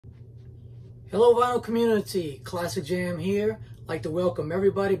Hello vinyl community, Classic Jam here. I'd like to welcome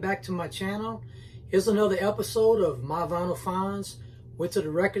everybody back to my channel. Here's another episode of My Vinyl Finds. Went to the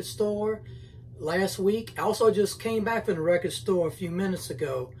record store last week. I also just came back from the record store a few minutes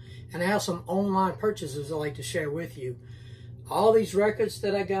ago, and I have some online purchases I'd like to share with you. All these records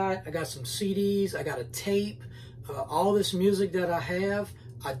that I got some CDs, I got a tape, all this music that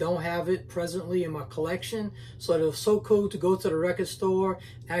I don't have it presently in my collection, so it was so cool to go to the record store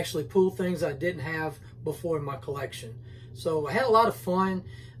and actually pull things I didn't have before in my collection. So I had a lot of fun.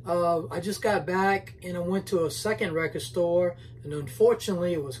 I just got back and I went to a second record store, and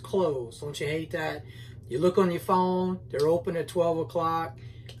unfortunately it was closed. Don't you hate that? You look on your phone, they're open at 12 o'clock.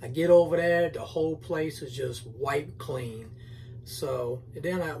 I get over there, the whole place is just wiped clean. So, and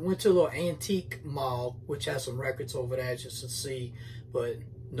then I went to a little antique mall, which has some records over there just to see, but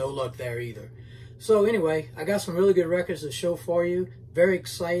no luck there either. So anyway, I got some really good records to show for you. Very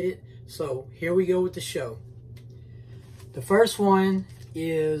excited. So here we go with the show. The first one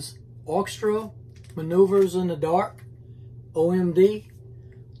is Orchestra Maneuvers in the Dark, OMD,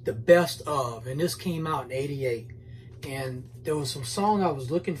 the best of. And this came out in '88. And there was some song I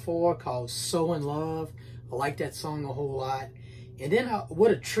was looking for called So in Love. I like that song a whole lot. And then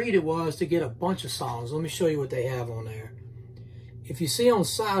what a treat it was to get a bunch of songs. Let me show you what they have on there. If you see on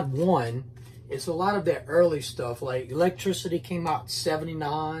side one, it's a lot of their early stuff, like Electricity came out in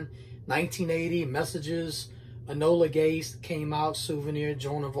 '79, 1980, Messages, Enola Gay came out, Souvenir,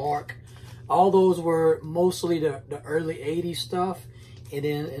 Joan of Arc. All those were mostly the early '80s stuff. And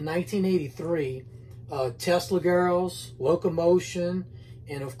then in 1983, Tesla Girls, Locomotion,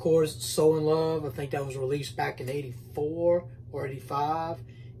 and of course, So in Love. I think that was released back in '84 or '85,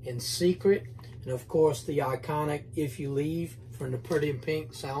 and Secret. And of course, the iconic If You Leave from the Pretty in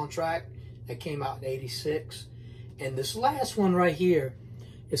Pink soundtrack that came out in '86. And this last one right here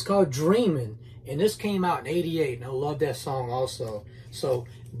is called Dreamin', and this came out in '88, and I love that song also. So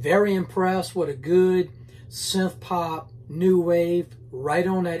very impressed with a good synth pop, new wave, right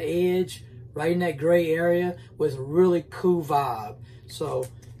on that edge, right in that gray area with a really cool vibe. So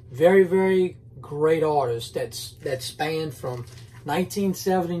very, very great artist that spanned from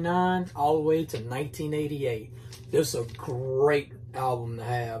 1979 all the way to 1988. This is a great album to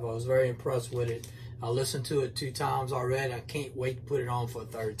have. I was very impressed with it. I listened to it 2 times already. I can't wait to put it on for a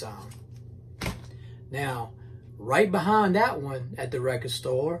 3rd time. Now, right behind that one at the record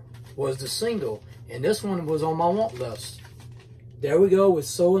store was the single, and this one was on my want list. There we go with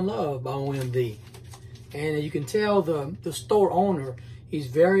So in Love by OMD. And you can tell the store owner, he's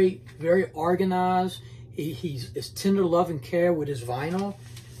very, very organized. It's tender love and care with his vinyl.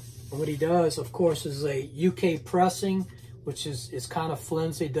 And what he does, of course, is a UK pressing, which is kind of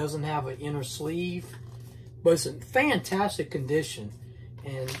flimsy, doesn't have an inner sleeve, but it's in fantastic condition.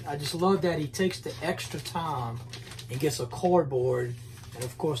 And I just love that he takes the extra time and gets a cardboard and,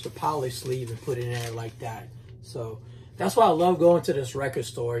 of course, the poly sleeve and put it in there like that. So that's why I love going to this record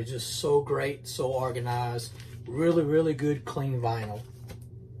store. It's just so great, so organized, really, really good, clean vinyl.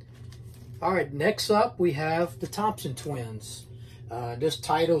 All right, next up we have the Thompson Twins. This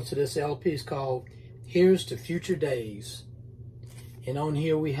title to this LP is called Here's to Future Days. And on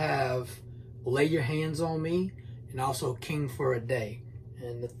here we have Lay Your Hands on Me and also King for a Day.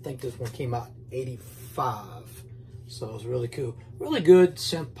 And I think this one came out in '85. So it's really cool. Really good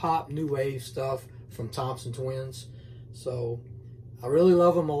synth pop, new wave stuff from Thompson Twins. So I really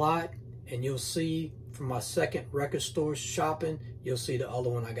love them a lot. And you'll see from my second record store shopping, you'll see the other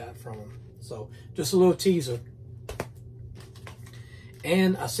one I got from them. So just a little teaser.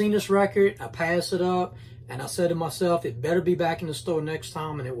 And I seen this record, I passed it up, and I said to myself, it better be back in the store next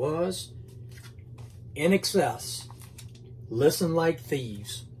time, and it was. INXS, Listen Like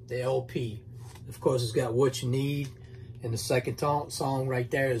Thieves, the LP. Of course, it's got What You Need, and the second song right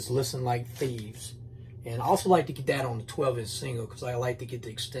there is Listen Like Thieves. And I also like to get that on the 12-inch single, because I like to get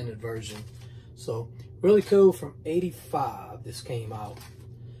the extended version. So, really cool, from '85 this came out.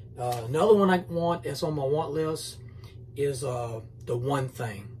 Another one I want that's on my want list is The One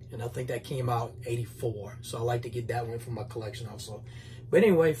Thing, and I think that came out '84, so I like to get that one from my collection also. But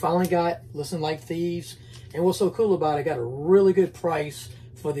anyway, finally got Listen Like Thieves, and what's so cool about it, I got a really good price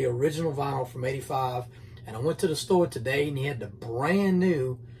for the original vinyl from '85, and I went to the store today and he had the brand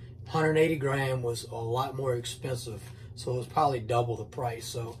new 180 gram, was a lot more expensive, so it was probably double the price.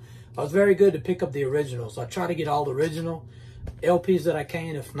 So it was very good to pick up the original, so I try to get all the original LPs that I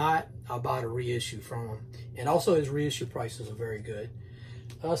can. If not, I'll buy the reissue from him. And also his reissue prices are very good.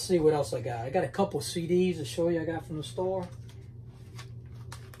 Let's see what else I got. I got a couple CDs to show you I got from the store.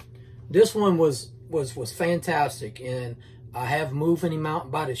 This one was fantastic, and I have Moving Him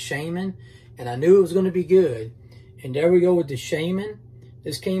Out by the Shaman, and I knew it was going to be good. And there we go with the Shaman.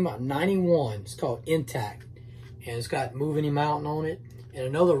 This came out in '91. It's called Intact, and it's got Moving Him Out on it. And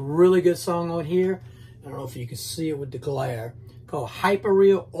another really good song on here, I don't know if you can see it with the glare, called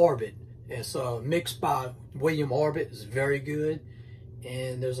Hyperreal Orbit. It's mixed by William Orbit. It's very good.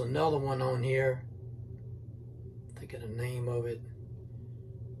 And there's another one on here. Think of the name of it.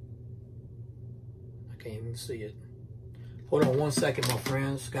 I can't even see it. Hold on one second, my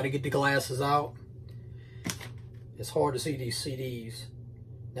friends. Got to get the glasses out. It's hard to see these CDs.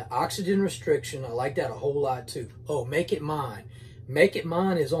 Now, Oxygen Restriction, I like that a whole lot too. Oh, Make It Mine. Make It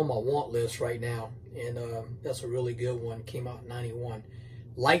Mine is on my want list right now. And that's a really good one. Came out in '91.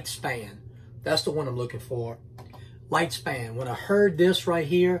 Lightspan. That's the one I'm looking for. Lightspan. When I heard this right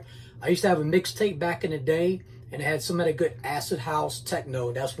here, I used to have a mixtape back in the day, and it had some of that good acid house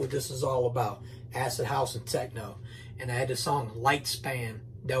techno. That's what this is all about. Acid house and techno. And I had the song Lightspan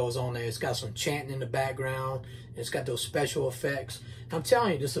that was on there. It's got some chanting in the background. It's got those special effects. I'm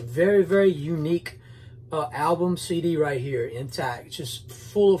telling you, this is a very, very unique album CD right here, Intact. It's just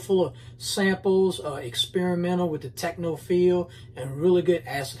full of samples, experimental with the techno feel, and really good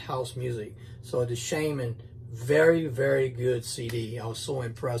acid house music. So the Shaman, very, very good CD. I was so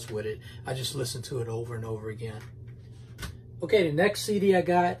impressed with it. I just listened to it over and over again. Okay, the next CD I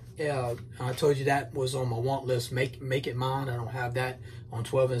got, I told you that was on my want list, Make It Mine. I don't have that on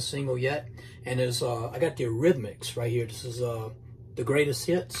 12-inch single yet. And there's I got the Eurythmics right here. This is the greatest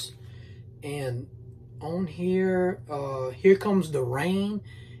hits. And on here, Here Comes the Rain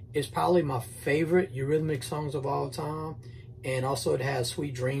is probably my favorite Eurythmics songs of all time. And also it has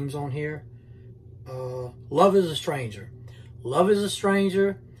Sweet Dreams on here. Love is a Stranger. Love is a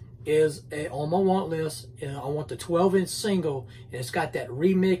Stranger is on my want list, and I want the 12-inch single, and it's got that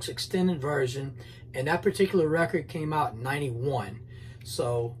remix extended version, and that particular record came out in '91.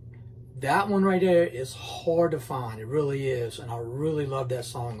 So that one right there is hard to find. It really is, and I really love that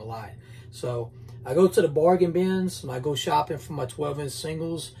song a lot. So I go to the bargain bins, and I go shopping for my 12-inch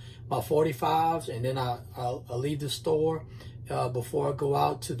singles, my 45s, and then I'll leave the store before I go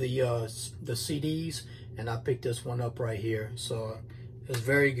out to the CDs, and I pick this one up right here. So it's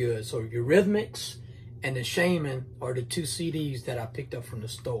very good. So Eurythmics and the Shaman are the two CDs that I picked up from the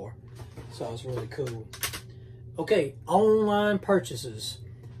store. So it's really cool. Okay, online purchases.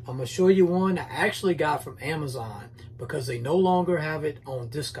 I'm going to show you one I actually got from Amazon because they no longer have it on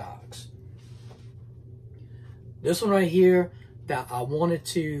Discogs. This one right here, that I wanted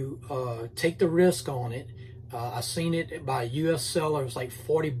to take the risk on it. I seen it by a US seller. It was like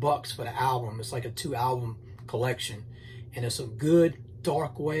 40 bucks for the album. It's like a 2-album collection. And it's a good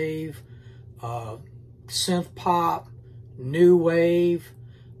dark wave, synth pop, new wave,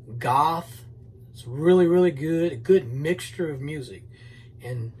 goth. It's really, really good. A good mixture of music.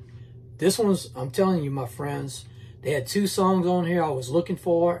 And this one's, I'm telling you, my friends, they had 2 songs on here I was looking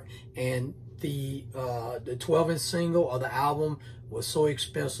for, and the 12-inch single or the album was so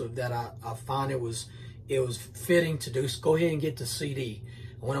expensive that I found it was fitting to just go ahead and get the CD.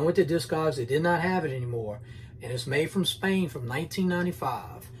 When I went to Discogs, they did not have it anymore. And it's made from Spain from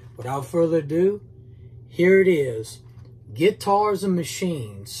 1995. Without further ado, here it is. Guitars and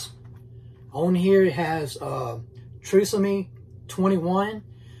Machines. On here it has Trisomy 21.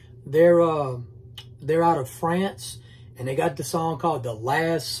 They're out of France, and they got the song called The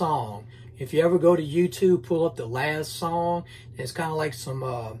Last Song. If you ever go to YouTube, pull up The Last Song. It's kind of like some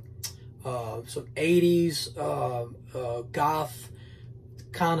 80s goth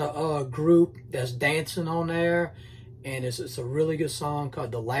kind of group that's dancing on there, and it's a really good song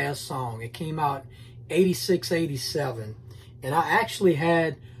called The Last Song. It came out 86, 87, and I actually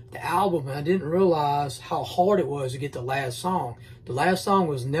had the album, and I didn't realize how hard it was to get The Last Song. The Last Song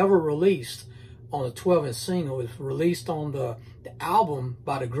was never released on a 12-inch single. It was released on the album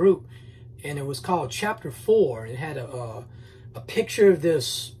by the group, and it was called Chapter 4. It had a picture of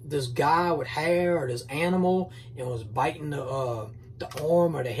this guy with hair, or this animal, and was biting the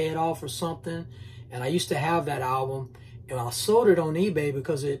arm or the head off or something. And I used to have that album, and I sold it on eBay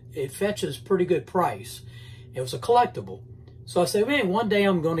because it fetches pretty good price. It was a collectible. So I said, man, one day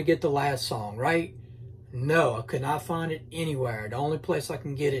I'm going to get The Last Song, right? No, I could not find it anywhere. The only place I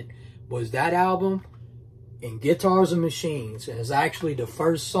can get it was that album and Guitars and Machines. And it's actually the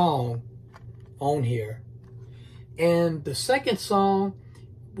first song on here. And the second song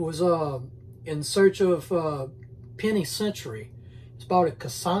was In Search of Penny Century. It's about a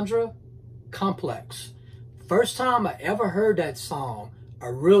Cassandra Complex. First time I ever heard that song. I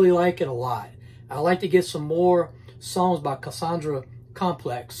really like it a lot. I like to get some more songs by Cassandra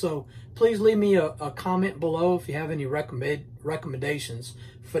Complex. So please leave me a comment below if you have any recommendations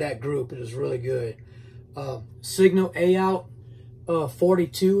for that group. It is really good. Signal A-Out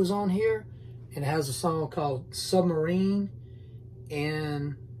 42 is on here, and it has a song called Submarine,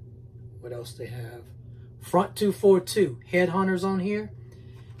 and what else they have? Front 242, Headhunters on here,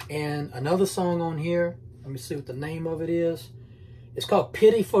 and another song on here. Let me see what the name of it is. It's called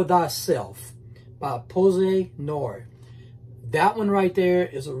Pity for Thyself by Pose Nori. That one right there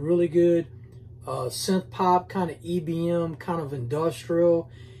is a really good synth pop, kind of EBM, kind of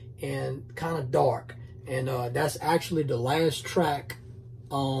industrial, and kind of dark. And that's actually the last track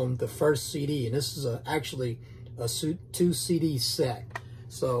on the first CD. And this is actually a 2 CD set.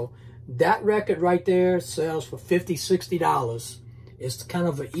 So that record right there sells for $50, $60. It's kind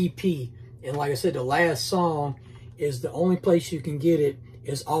of an EP. And like I said, the last song is the only place you can get it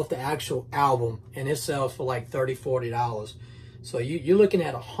is off the actual album. And it sells for like $30, $40. So you're looking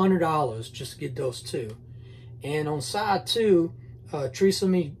at $100 just to get those two. And on side 2,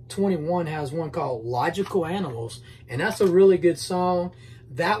 Trisomy 21 has one called Logical Animals, and that's a really good song.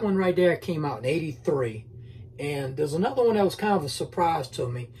 That one right there came out in '83. And there's another one that was kind of a surprise to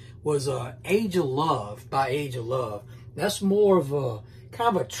me, was Age of Love by Age of Love. That's more of a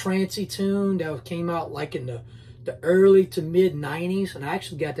kind of a trancey tune that came out like in the early to mid 90s, and I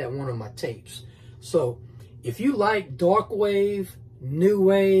actually got that one on my tapes. So if you like dark wave, new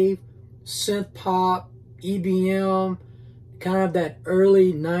wave, synth pop, EBM, kind of that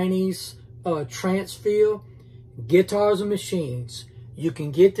early 90s trance feel, Guitars and Machines, you can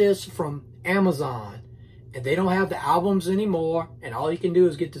get this from Amazon. And they don't have the albums anymore, and all you can do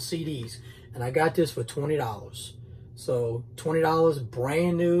is get the CDs. And I got this for $20. So $20,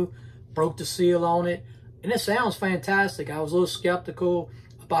 brand new, broke the seal on it. And it sounds fantastic. I was a little skeptical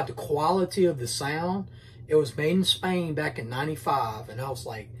about the quality of the sound. It was made in Spain back in '95, and I was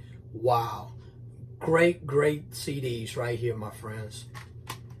like, wow. Great, great CDs right here, my friends.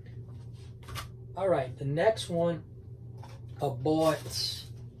 All right, the next one I bought.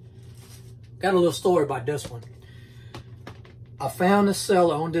 Got a little story about this one. I found a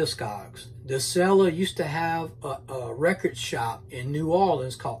seller on Discogs. The seller used to have a record shop in New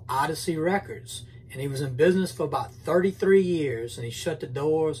Orleans called Odyssey Records. And he was in business for about 33 years, and he shut the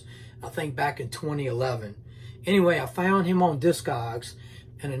doors, I think, back in 2011. Anyway, I found him on Discogs,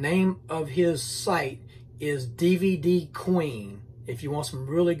 and the name of his site is DVD Queen. If you want some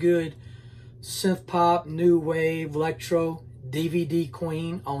really good synth pop, new wave, electro, DVD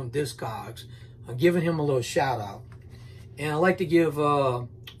Queen on Discogs. I'm giving him a little shout out. And I like to give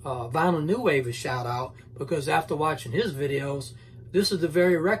Vinyl New Wave a shout out, because after watching his videos, this is the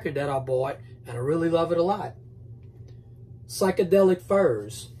very record that I bought, and I really love it a lot. Psychedelic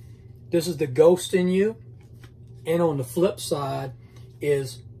Furs. This is the Ghost in You. And on the flip side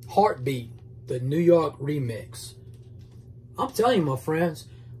is Heartbeat, the New York remix. I'm telling you, my friends,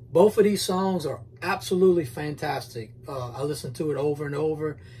 both of these songs are absolutely fantastic. I listen to it over and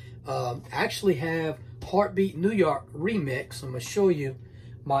over. Actually have Heartbeat New York remix. I'm going to show you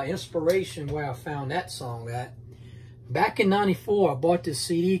my inspiration where I found that song at. Back in '94, I bought this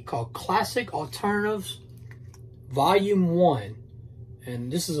CD called Classic Alternatives Volume 1.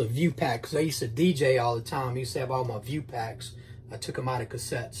 And this is a view pack, because I used to DJ all the time. I used to have all my view packs. I took them out of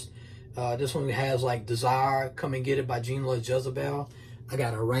cassettes. This one has like Desire, Come and Get It by Gene La Jezebel. I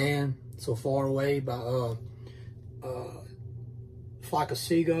got Iran, So Far Away by Flock of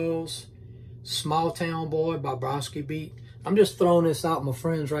Seagulls. Small Town Boy by Bronski Beat. I'm just throwing this out, my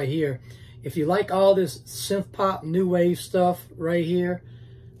friends, right here. If you like all this synth pop, new wave stuff right here,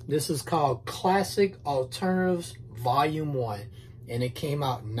 this is called Classic Alternatives Volume 1. And it came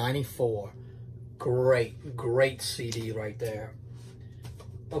out in '94. Great, great CD right there.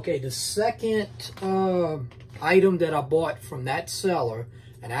 Okay, the second item that I bought from that seller,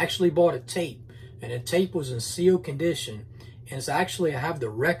 and I actually bought a tape, and the tape was in sealed condition. And it's actually, I have the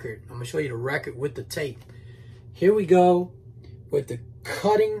record. I'm going to show you the record with the tape. Here we go with the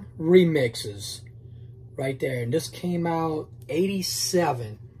Cutting remixes right there. And this came out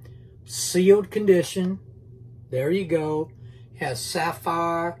 '87. Sealed condition. There you go. Has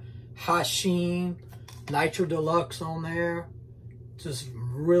Sapphire, Hashim, Nitro Deluxe on there. Just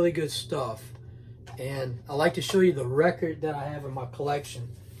really good stuff. And I like to show you the record that I have in my collection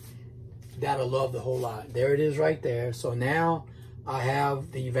that I love the whole lot. There it is right there. So now I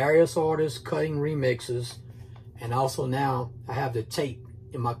have the various artists cutting remixes, and also now I have the tape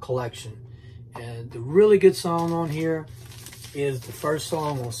in my collection. And the really good song on here is the first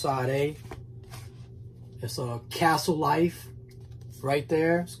song on side A. It's a Castle Life right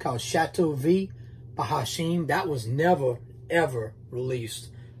there. It's called Chateau V by Hashim. That was never, ever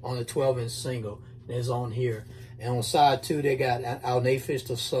released on the 12-inch single. And it's on here. And on side 2, they got Alnafish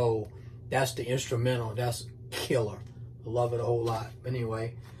the Soul. That's the instrumental. That's killer. I love it a whole lot.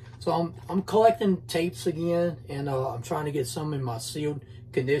 Anyway, so I'm collecting tapes again, and I'm trying to get some in my sealed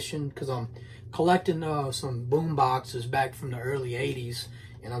condition because I'm collecting some boom boxes back from the early 80s,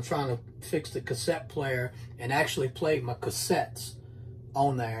 and I'm trying to fix the cassette player and actually play my cassettes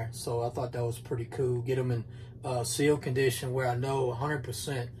on there. So I thought that was pretty cool. Get them in sealed condition where I know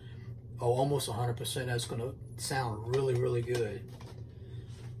 100%, or almost 100%, that's going to sound really, really good.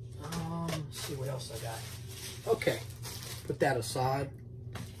 Let's see what else I got. Okay, put that aside.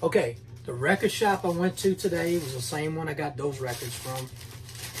 Okay, the record shop I went to today was the same one I got those records from.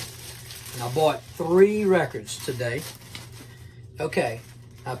 And I bought 3 records today. Okay,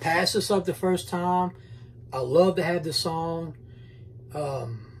 I passed this up the first time. I love to have this song.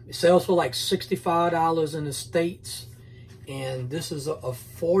 It sells for like $65 in the States. And this is a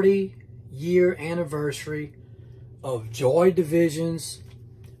 40-year anniversary of Joy Division's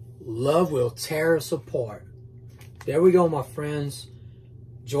Love Will Tear Us Apart. There we go, my friends.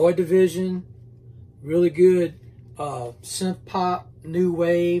 Joy Division, really good synth pop, new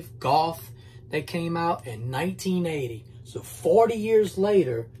wave, goth. They came out in 1980. So 40 years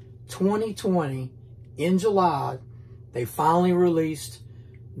later, 2020, in July, they finally released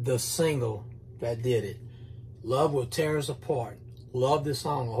the single that did it. Love Will Tear Us Apart. Love this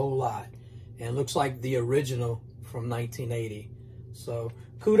song a whole lot. And it looks like the original from 1980. So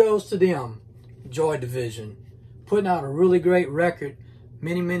kudos to them, Joy Division. Putting out a really great record,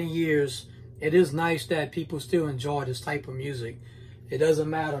 many years. It is nice that people still enjoy this type of music. It doesn't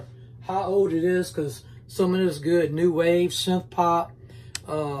matter how old it is, because some of this good new wave, synth pop,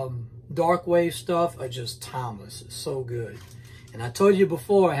 dark wave stuff are just timeless. It's so good. And I told you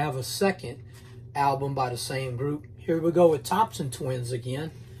before, I have a second album by the same group. Here we go with Thompson Twins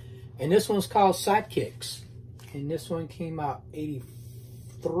again. And this one's called Sidekicks. And this one came out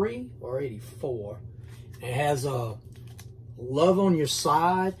 83 or 84. It has a Love on Your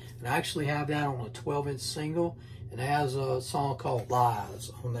Side, and I actually have that on a 12-inch single, and it has a song called Lies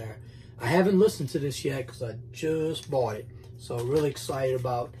on there. I haven't listened to this yet because I just bought it, so really excited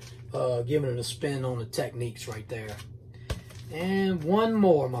about giving it a spin on the techniques right there. And one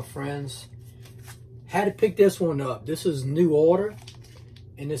more, my friends. Had to pick this one up. This is New Order,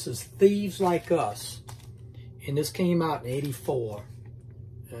 and this is Thieves Like Us, and this came out in 84.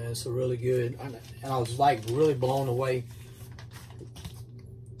 And it's a really good, and I was like really blown away.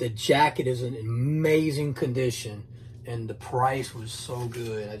 The jacket is in amazing condition, and the price was so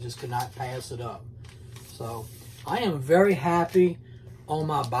good. I just could not pass it up. So I am very happy on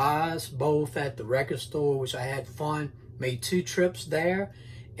my buys, both at the record store, which I had fun, made 2 trips there,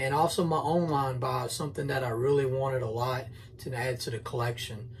 and also my online buys, something that I really wanted a lot to add to the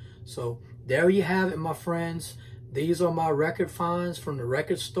collection. So there you have it, my friends. These are my record finds from the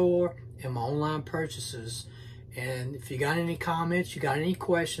record store and my online purchases. And if you got any comments, you got any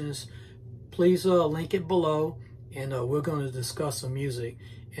questions, please link it below, and we're going to discuss some music.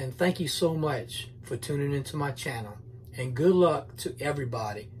 And thank you so much for tuning into my channel. And good luck to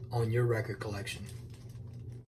everybody on your record collection.